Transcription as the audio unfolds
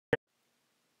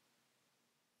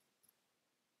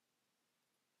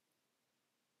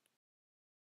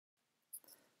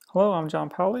Hello, I'm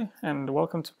J.PAOLI, and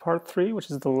welcome to part 3, which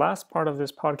is the last part of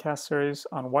this podcast series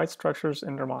on white structures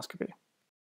in dermoscopy.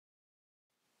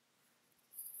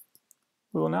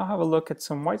 We will now have a look at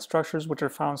some white structures which are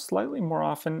found slightly more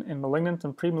often in malignant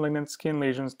and pre-malignant skin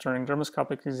lesions during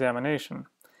dermoscopic examination,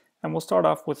 and we'll start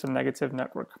off with the negative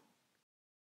network.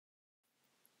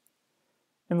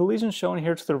 In the lesion shown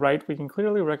here to the right, we can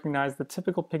clearly recognize the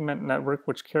typical pigment network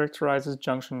which characterizes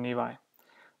junction nevi.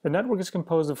 The network is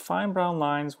composed of fine brown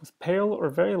lines with pale or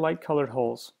very light colored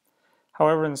holes.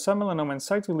 However, in some melanoma in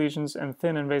situ lesions and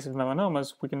thin invasive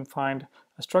melanomas, we can find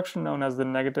a structure known as the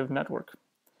negative network.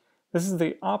 This is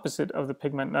the opposite of the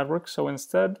pigment network, so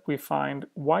instead we find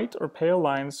white or pale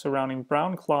lines surrounding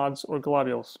brown clods or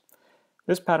globules.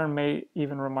 This pattern may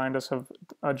even remind us of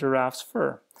a giraffe's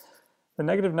fur. The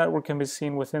negative network can be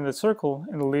seen within the circle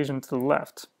in the lesion to the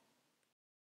left.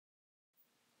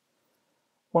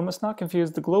 One must not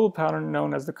confuse the global pattern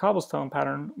known as the cobblestone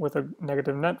pattern with a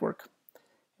negative network.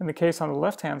 In the case on the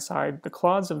left-hand side, the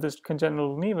clods of this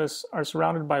congenital nevus are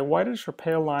surrounded by whitish or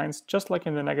pale lines just like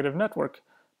in the negative network,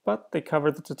 but they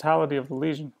cover the totality of the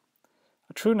lesion.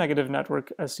 A true negative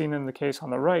network, as seen in the case on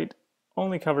the right,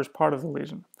 only covers part of the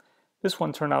lesion. This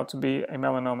one turned out to be a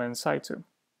melanoma in situ.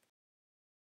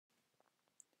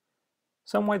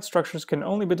 Some white structures can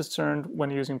only be discerned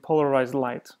when using polarized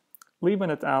light.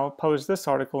 A.Blum et al. Published this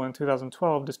article in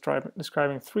 2012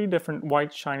 describing 3 different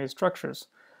white shiny structures: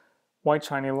 white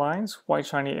shiny lines, white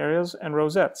shiny areas, and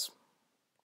rosettes.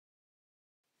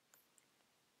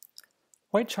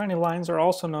 White shiny lines are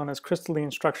also known as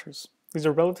crystalline structures. These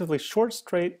are relatively short,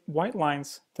 straight, white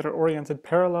lines that are oriented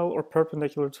parallel or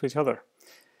perpendicular to each other.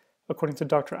 According to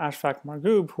Dr. Ashfaq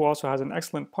Margoob, who also has an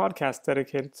excellent podcast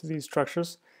dedicated to these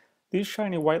structures, these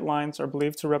shiny white lines are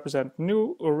believed to represent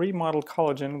new or remodeled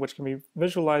collagen, which can be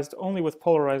visualized only with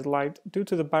polarized light due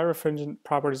to the birefringent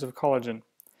properties of collagen.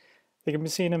 They can be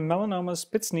seen in melanomas,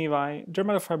 spitz nevi,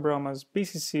 dermatofibromas,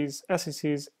 BCCs,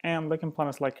 SCCs, and lichen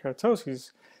planus-like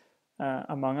keratoses,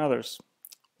 among others.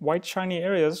 White shiny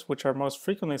areas, which are most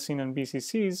frequently seen in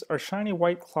BCCs, are shiny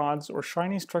white clods or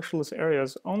shiny structureless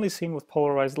areas only seen with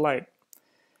polarized light.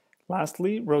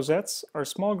 Lastly, rosettes are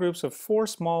small groups of 4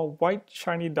 small white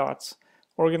shiny dots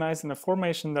organized in a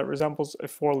formation that resembles a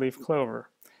 4-leaf clover.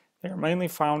 They are mainly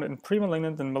found in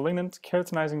premalignant and malignant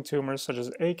keratinizing tumors such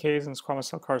as AKs and squamous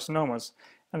cell carcinomas,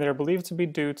 and they are believed to be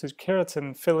due to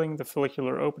keratin filling the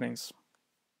follicular openings.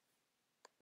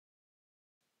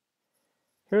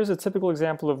 Here is a typical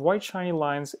example of white shiny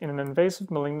lines in an invasive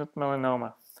malignant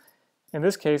melanoma. In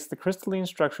this case, the crystalline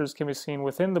structures can be seen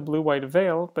within the blue-white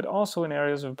veil, but also in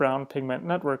areas of brown pigment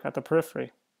network at the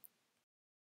periphery.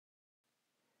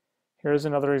 Here is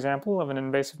another example of an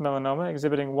invasive melanoma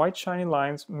exhibiting white shiny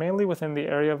lines mainly within the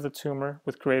area of the tumor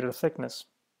with greater thickness.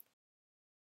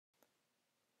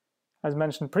 As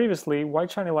mentioned previously,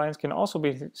 white shiny lines can also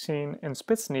be seen in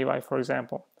spitz nevi, for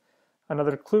example.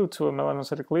 Another clue to a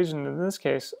melanocytic lesion in this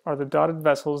case are the dotted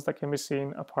vessels that can be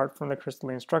seen apart from the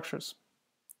crystalline structures.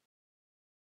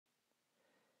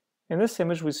 In this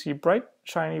image, we see bright,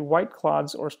 shiny white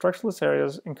clods or structureless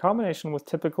areas in combination with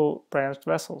typical branched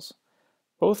vessels.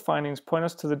 Both findings point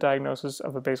us to the diagnosis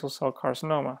of a basal cell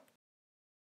carcinoma.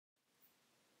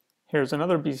 Here's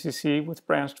another BCC with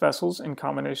branched vessels in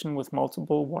combination with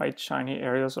multiple white, shiny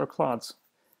areas or clods.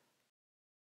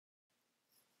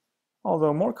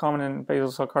 Although more common in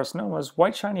basal cell carcinomas,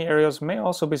 white shiny areas may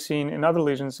also be seen in other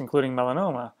lesions including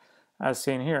melanoma, as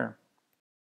seen here.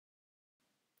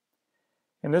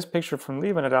 In this picture from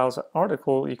A.Blum et al.'s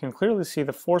article, you can clearly see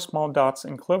the 4 small dots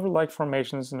in clover-like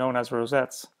formations known as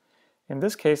rosettes. In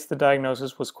this case, the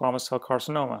diagnosis was squamous cell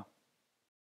carcinoma.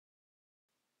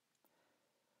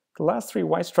 The last 3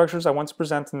 white structures I want to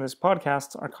present in this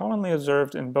podcast are commonly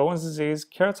observed in Bowen's disease,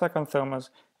 keratoconthromas,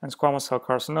 and squamous cell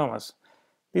carcinomas.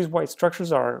 These white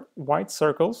structures are white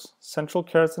circles, central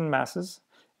keratin masses,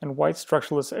 and white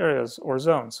structureless areas or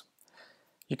zones.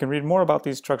 You can read more about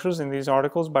these structures in these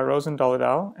articles by Rosendahl et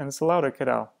al. And Salaudik et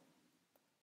al.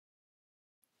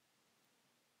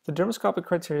 The dermoscopic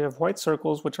criteria of white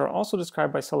circles, which are also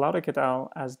described by Salaudik et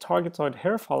al. As targetoid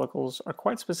hair follicles, are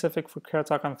quite specific for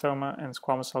keratoconthroma and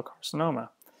squamous cell carcinoma.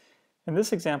 In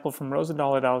this example from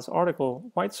Rosendahl et al.'s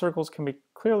article, white circles can be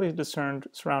clearly discerned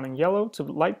surrounding yellow to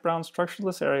light brown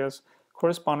structureless areas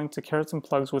corresponding to keratin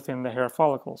plugs within the hair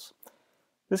follicles.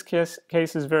 This case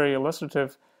is very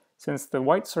illustrative, since the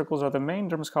white circles are the main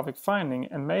dermoscopic finding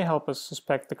and may help us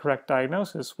suspect the correct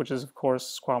diagnosis, which is of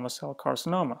course squamous cell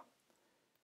carcinoma.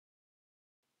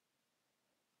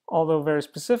 Although very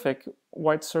specific,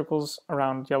 white circles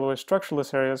around yellowish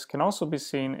structureless areas can also be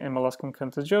seen in molluscum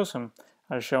contagiosum,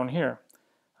 as shown here.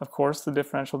 Of course, the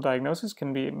differential diagnosis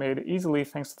can be made easily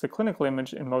thanks to the clinical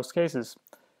image in most cases.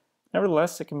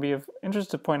 Nevertheless, it can be of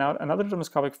interest to point out another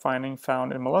dermoscopic finding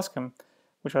found in molluscum,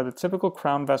 which are the typical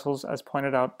crown vessels as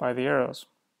pointed out by the arrows.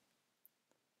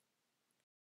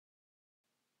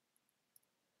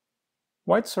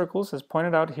 White circles, as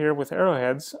pointed out here with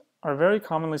arrowheads, are very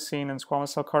commonly seen in squamous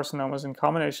cell carcinomas in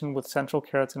combination with central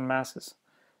keratin masses.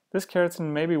 This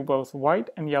keratin may be both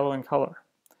white and yellow in color.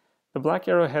 The black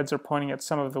arrowheads are pointing at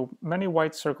some of the many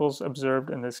white circles observed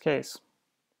in this case.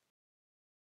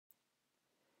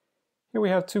 Here we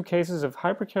have two cases of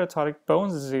hyperkeratotic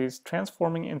Bowen's disease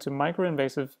transforming into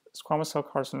microinvasive squamous cell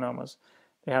carcinomas.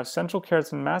 They have central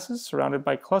keratin masses surrounded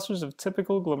by clusters of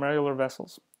typical glomerular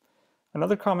vessels.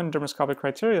 Another common dermoscopic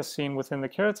criteria seen within the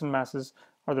keratin masses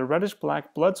are the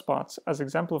reddish-black blood spots as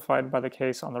exemplified by the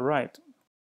case on the right.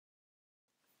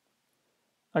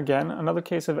 Again, another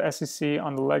case of SCC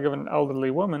on the leg of an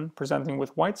elderly woman presenting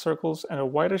with white circles and a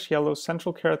whitish-yellow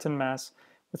central keratin mass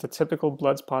with the typical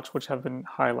blood spots which have been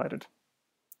highlighted.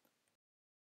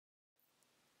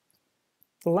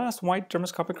 The last white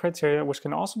dermoscopic criteria, which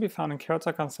can also be found in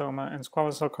keratoconthoma and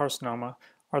squamous cell carcinoma,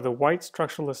 are the white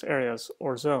structureless areas,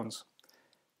 or zones.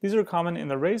 These are common in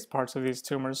the raised parts of these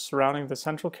tumors surrounding the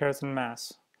central keratin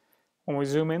mass. When we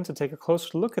zoom in to take a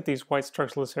closer look at these white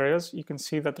structureless areas, you can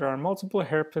see that there are multiple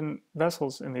hairpin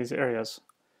vessels in these areas.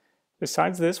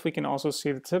 Besides this, we can also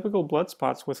see the typical blood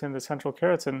spots within the central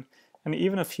keratin and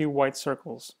even a few white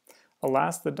circles.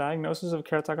 Alas, the diagnosis of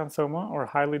keratoconthoma or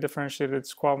highly differentiated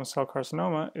squamous cell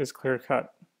carcinoma is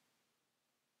clear-cut.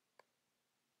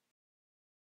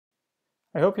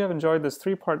 I hope you have enjoyed this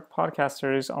three-part podcast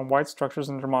series on white structures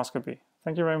in dermoscopy.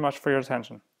 Thank you very much for your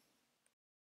attention.